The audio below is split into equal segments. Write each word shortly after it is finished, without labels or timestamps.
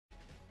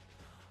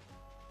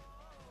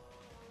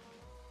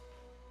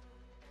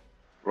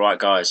Right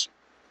guys,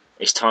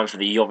 it's time for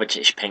the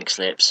JOVETIC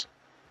Pinkslips.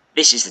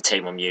 This is the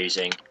team I'm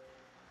using.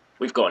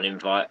 We've got an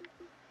invite.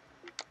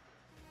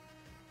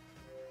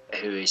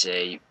 Who is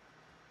he?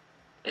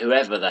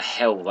 Whoever the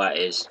hell that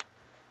is.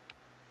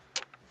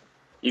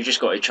 You've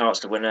just got a chance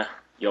to win a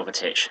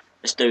JOVETIC.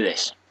 Let's do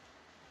this.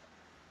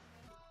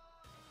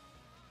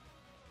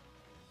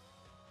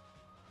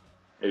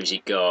 Who's he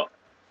got?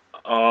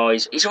 Oh,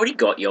 he's already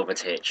got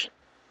JOVETIC.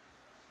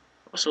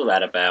 What's all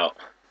that about?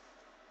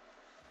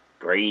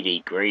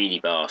 Greedy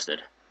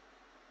bastard.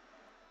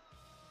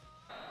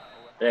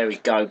 There we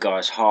go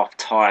guys, half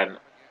time,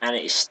 and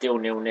it is still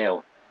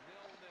 0-0.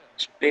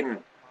 It's been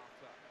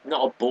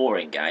not a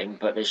boring game,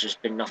 but there's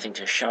just been nothing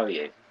to show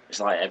you. It's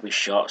like every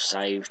shot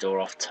saved or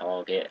off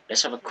target.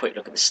 Let's have a quick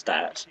look at the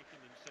stats,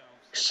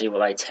 see what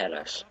they tell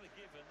us.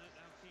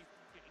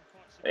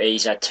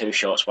 He's had 2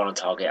 shots, 1 on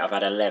target. I've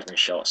had 11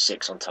 shots,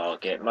 6 on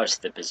target, most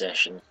of the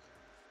possession.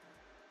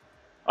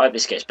 I hope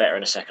this gets better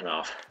in the second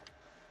half.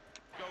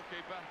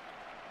 Goalkeeper,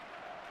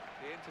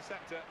 the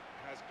interceptor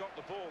has got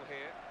the ball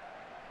here.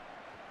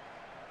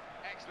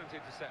 Excellent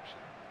interception.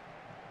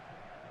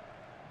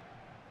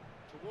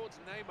 Towards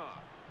Neymar.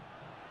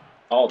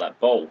 Oh, that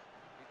ball.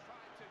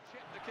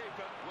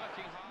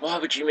 Why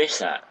would you miss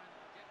that?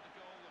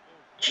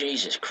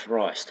 Jesus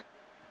Christ.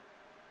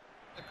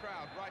 The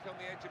crowd right on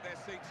the edge of their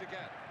seats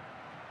again.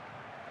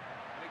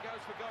 And he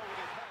goes for goal with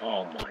his...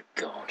 Oh my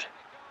God.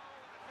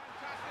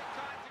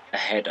 A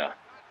header.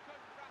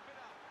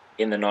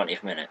 In the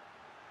 90th minute.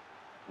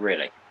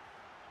 Really?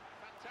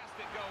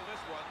 Fantastic goal,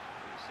 this one.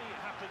 You see it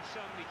happen so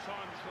many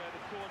times where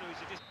the corner is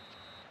a distance.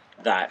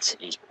 That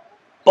is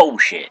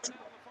bullshit.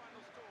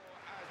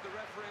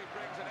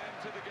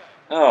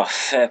 Oh,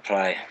 fair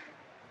play.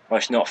 Well,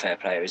 it's not fair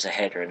play, it was a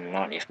header in the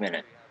 90th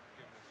minute.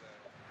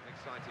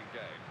 Exciting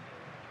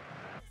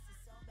game.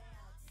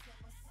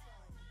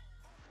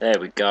 There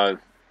we go.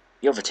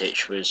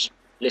 JOVETIC was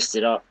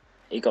listed up.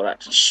 He got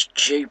that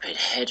stupid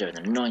header in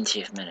the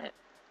 90th minute.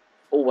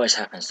 Always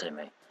happens to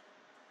me.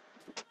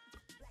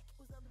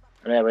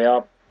 And there we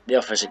are. The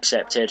offer's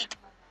accepted.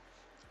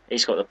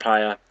 He's got the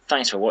player.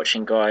 Thanks for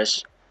watching,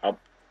 guys.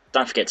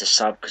 Don't forget to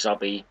sub, because I'll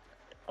be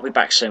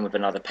back soon with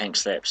another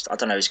Pinkslips. I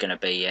don't know who's going to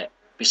be yet.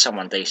 Be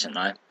someone decent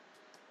though.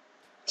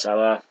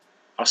 So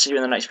I'll see you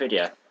in the next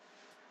video.